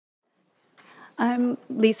I'm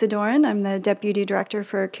Lisa Doran. I'm the Deputy Director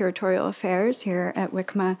for Curatorial Affairs here at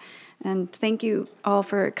WCMA. And thank you all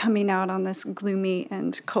for coming out on this gloomy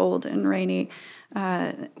and cold and rainy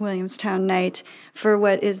Williamstown night for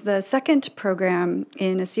what is the second program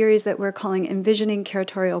in a series that we're calling Envisioning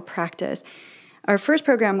Curatorial Practice. Our first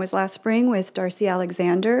program was last spring with Darcy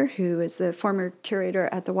Alexander, who is the former curator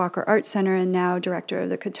at the Walker Art Center and now director of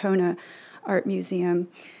the Katona Art Museum.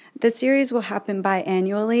 The series will happen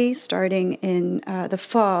biannually starting in the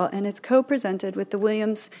fall, and it's co-presented with the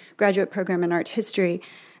Williams Graduate Program in Art History.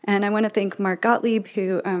 And I want to thank Mark Gottlieb,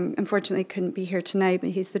 who unfortunately couldn't be here tonight,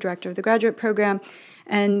 but he's the director of the graduate program.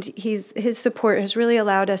 And his support has really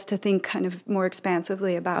allowed us to think kind of more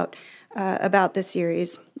expansively about the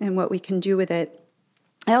series and what we can do with it.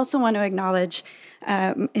 I also want to acknowledge,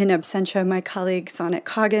 in absentia, my colleague Sonnet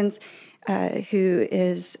Coggins, who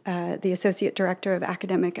is the Associate Director of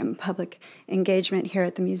Academic and Public Engagement here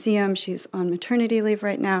at the museum. She's on maternity leave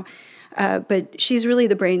right now, but she's really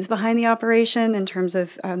the brains behind the operation in terms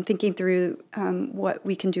of thinking through what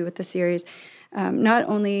we can do with the series. Not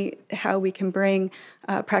only how we can bring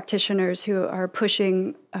practitioners who are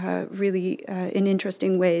pushing really in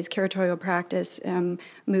interesting ways curatorial practice,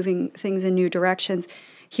 moving things in new directions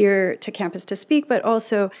here to campus to speak, but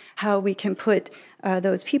also how we can put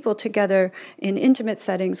those people together in intimate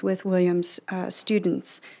settings with Williams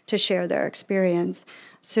students to share their experience.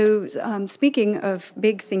 So speaking of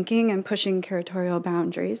big thinking and pushing curatorial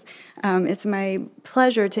boundaries, it's my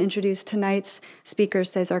pleasure to introduce tonight's speaker,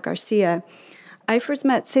 Cesar Garcia. I first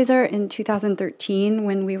met Cesar in 2013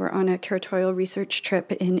 when we were on a curatorial research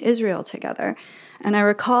trip in Israel together. And I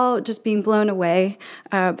recall just being blown away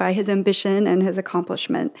by his ambition and his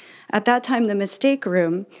accomplishment. At that time, the Mistake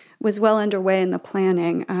Room was well underway in the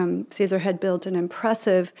planning. Cesar had built an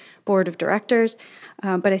impressive board of directors,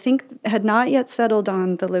 but I think had not yet settled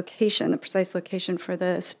on the location, the precise location for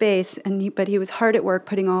the space, but he was hard at work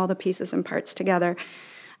putting all the pieces and parts together.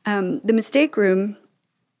 The Mistake Room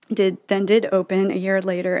did open a year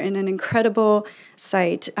later in an incredible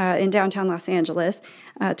site in downtown Los Angeles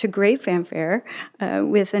to great fanfare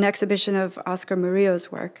with an exhibition of Oscar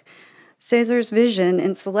Murillo's work. Cesar's vision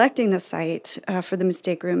in selecting the site for the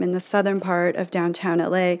Mistake Room in the southern part of downtown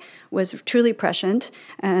LA was truly prescient,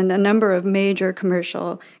 and a number of major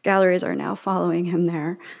commercial galleries are now following him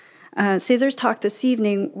there. Cesar's talk this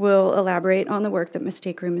evening will elaborate on the work that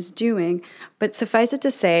Mistake Room is doing, but suffice it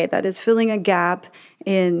to say that it's filling a gap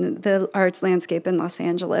in the arts landscape in Los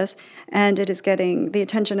Angeles, and it is getting the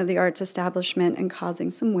attention of the arts establishment and causing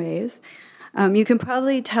some waves. You can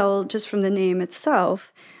probably tell just from the name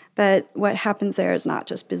itself that what happens there is not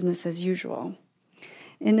just business as usual.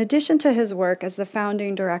 In addition to his work as the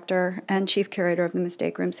founding director and chief curator of the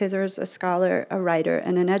Mistake Room, Cesar is a scholar, a writer,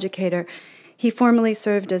 and an educator. He formerly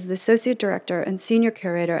served as the associate director and senior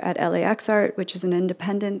curator at LAX Art, which is an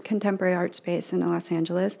independent contemporary art space in Los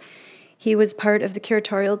Angeles. He was part of the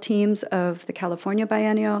curatorial teams of the California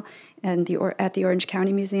Biennial and at the Orange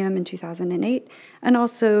County Museum in 2008, and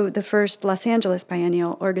also the first Los Angeles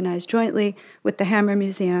Biennial organized jointly with the Hammer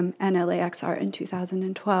Museum and LAX Art in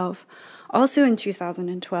 2012. Also in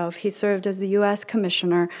 2012, he served as the U.S.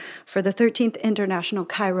 Commissioner for the 13th International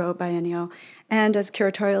Cairo Biennial and as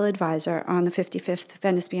curatorial advisor on the 55th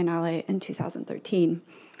Venice Biennale in 2013.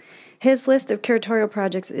 His list of curatorial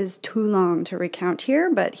projects is too long to recount here,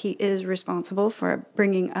 but he is responsible for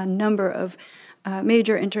bringing a number of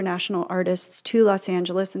major international artists to Los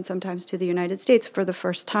Angeles and sometimes to the United States for the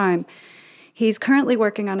first time. He's currently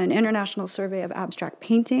working on an international survey of abstract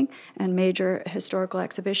painting and major historical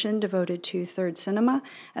exhibition devoted to third cinema,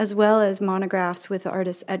 as well as monographs with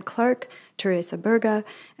artists Ed Clark, Teresa Berga,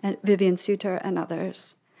 and Vivian Suter, and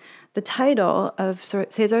others. The title of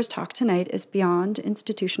Cesar's talk tonight is Beyond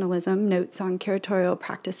Institutionalism, Notes on Curatorial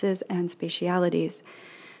Practices and Spatialities.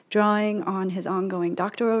 Drawing on his ongoing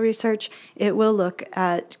doctoral research, it will look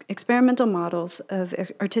at experimental models of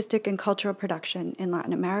artistic and cultural production in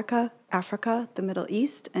Latin America, Africa, the Middle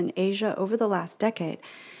East, and Asia over the last decade,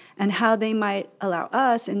 and how they might allow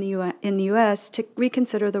us in the U.S. to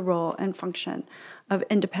reconsider the role and function of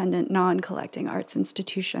independent, non-collecting arts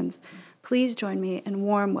institutions. Please join me in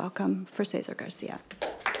warm welcome for Cesar Garcia.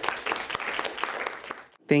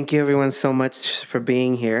 Thank you, everyone, so much for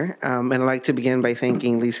being here. And I'd like to begin by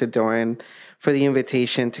thanking Lisa Doran for the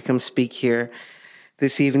invitation to come speak here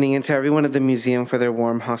this evening, and to everyone at the museum for their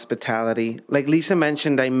warm hospitality. Like Lisa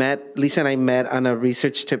mentioned, Lisa and I met on a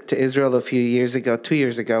research trip to Israel a 2 years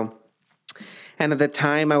ago. And at the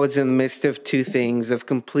time, I was in the midst of two things, of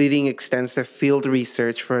completing extensive field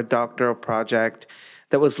research for a doctoral project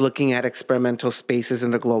that was looking at experimental spaces in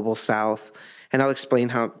the Global South. And I'll explain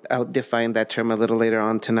how I'll define that term a little later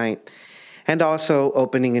on tonight. And also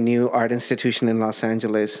opening a new art institution in Los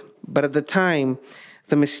Angeles. But at the time,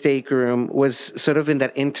 the Mistake Room was sort of in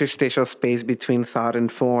that interstitial space between thought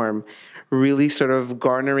and form, really sort of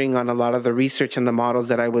garnering on a lot of the research and the models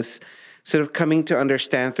that I was sort of coming to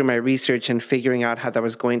understand through my research and figuring out how that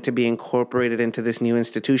was going to be incorporated into this new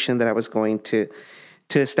institution that I was going to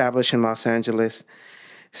establish in Los Angeles.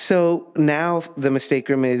 So now the Mistake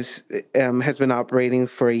Room has been operating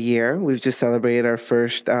for a year. We've just celebrated our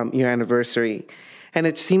first year anniversary. And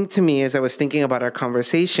it seemed to me, as I was thinking about our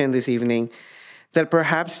conversation this evening, that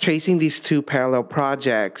perhaps tracing these two parallel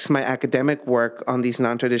projects, my academic work on these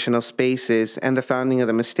non-traditional spaces and the founding of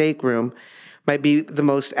the Mistake Room, might be the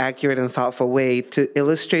most accurate and thoughtful way to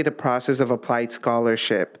illustrate a process of applied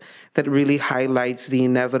scholarship that really highlights the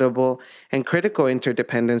inevitable and critical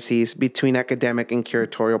interdependencies between academic and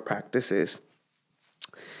curatorial practices.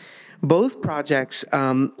 Both projects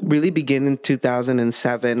really begin in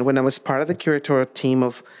 2007 when I was part of the curatorial team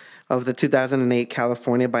of the 2008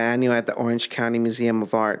 California Biennial at the Orange County Museum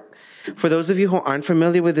of Art. For those of you who aren't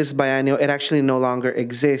familiar with this biennial, it actually no longer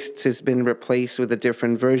exists. It's been replaced with a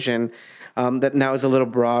different version that now is a little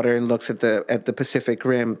broader and looks at the Pacific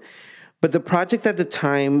Rim. But the project at the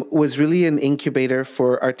time was really an incubator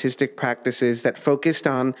for artistic practices that focused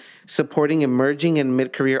on supporting emerging and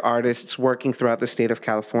mid-career artists working throughout the state of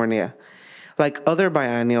California. Like other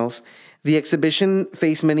biennials, the exhibition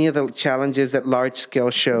faced many of the challenges that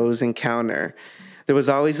large-scale shows encounter. There was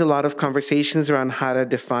always a lot of conversations around how to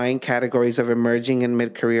define categories of emerging and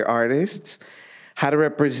mid-career artists, how to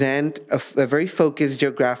represent a very focused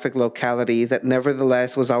geographic locality that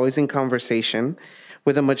nevertheless was always in conversation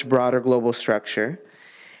with a much broader global structure,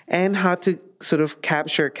 and how to sort of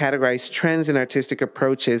categorize trends in artistic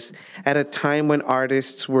approaches at a time when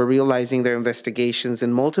artists were realizing their investigations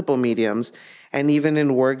in multiple mediums, and even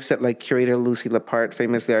in works that, like curator Lucy Lapart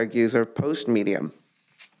famously argues, are post-medium.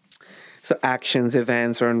 So actions,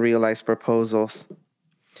 events, or unrealized proposals.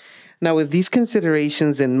 Now, with these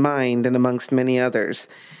considerations in mind, and amongst many others,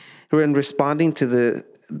 we're in responding to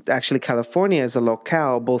actually California as a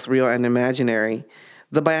locale, both real and imaginary,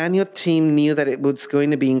 the biennial team knew that it was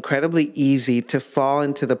going to be incredibly easy to fall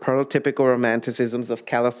into the prototypical romanticisms of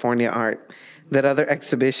California art that other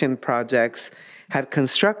exhibition projects had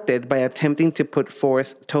constructed by attempting to put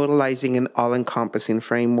forth totalizing and all-encompassing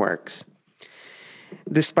frameworks.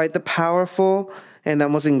 Despite the powerful and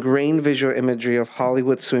almost ingrained visual imagery of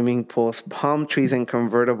Hollywood swimming pools, palm trees, and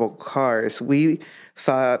convertible cars, we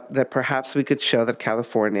thought that perhaps we could show that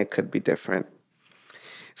California could be different.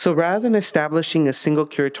 So rather than establishing a single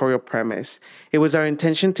curatorial premise, it was our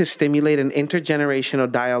intention to stimulate an intergenerational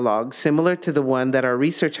dialogue similar to the one that our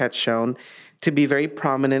research had shown to be very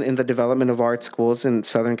prominent in the development of art schools in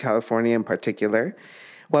Southern California in particular,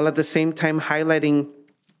 while at the same time highlighting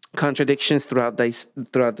contradictions throughout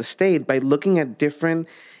the state by looking at different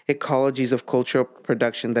ecologies of cultural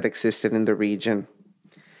production that existed in the region.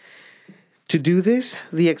 To do this,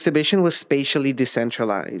 the exhibition was spatially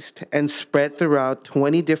decentralized and spread throughout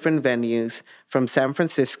 20 different venues from San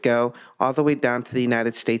Francisco all the way down to the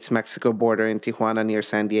United States-Mexico border in Tijuana near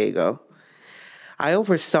San Diego. I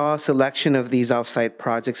oversaw a selection of these offsite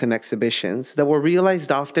projects and exhibitions that were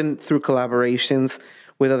realized often through collaborations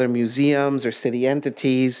with other museums or city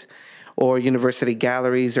entities or university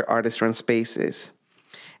galleries or artist-run spaces.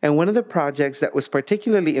 And one of the projects that was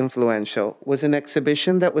particularly influential was an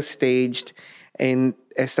exhibition that was staged in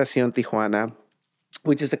Estación Tijuana,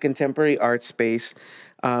 which is a contemporary art space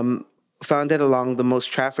founded along the most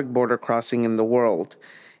trafficked border crossing in the world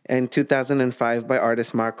in 2005 by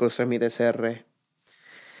artist Marcos Ramirez R.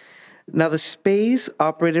 Now, the space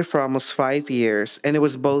operated for almost 5 years, and it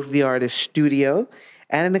was both the artist's studio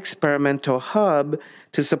and an experimental hub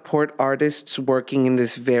to support artists working in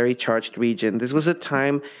this very charged region. This was a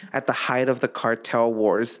time at the height of the cartel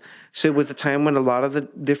wars. So it was a time when a lot of the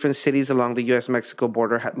different cities along the US-Mexico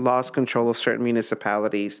border had lost control of certain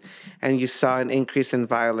municipalities. And you saw an increase in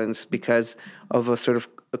violence because of a sort of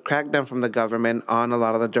a crackdown from the government on a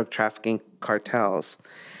lot of the drug trafficking cartels.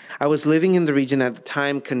 I was living in the region at the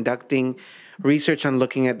time, conducting research on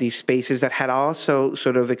looking at these spaces that had also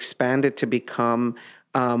sort of expanded to become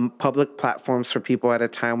public platforms for people at a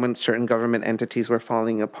time when certain government entities were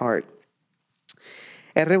falling apart.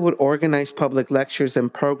 R would organize public lectures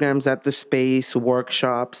and programs at the space,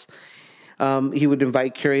 workshops. He would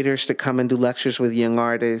invite curators to come and do lectures with young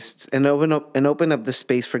artists and open up the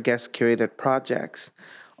space for guest-curated projects,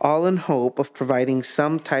 all in hope of providing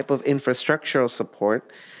some type of infrastructural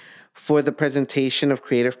support for the presentation of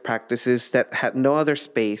creative practices that had no other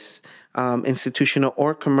space, institutional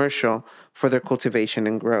or commercial, for their cultivation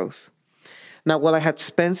and growth. Now, while I had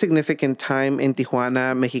spent significant time in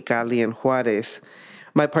Tijuana, Mexicali, and Juarez,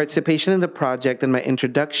 my participation in the project and my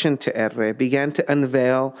introduction to R began to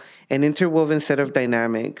unveil an interwoven set of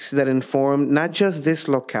dynamics that informed not just this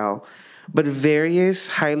locale, but various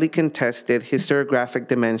highly contested historiographic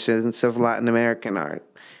dimensions of Latin American art,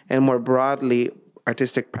 and more broadly,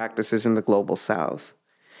 artistic practices in the global South.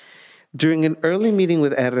 During an early meeting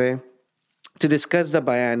with R to discuss the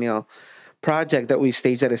biennial project that we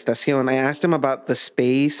staged at Estacion, I asked him about the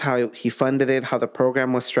space, how he funded it, how the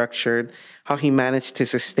program was structured, how he managed to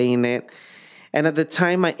sustain it. And at the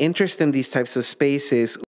time, my interest in these types of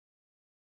spaces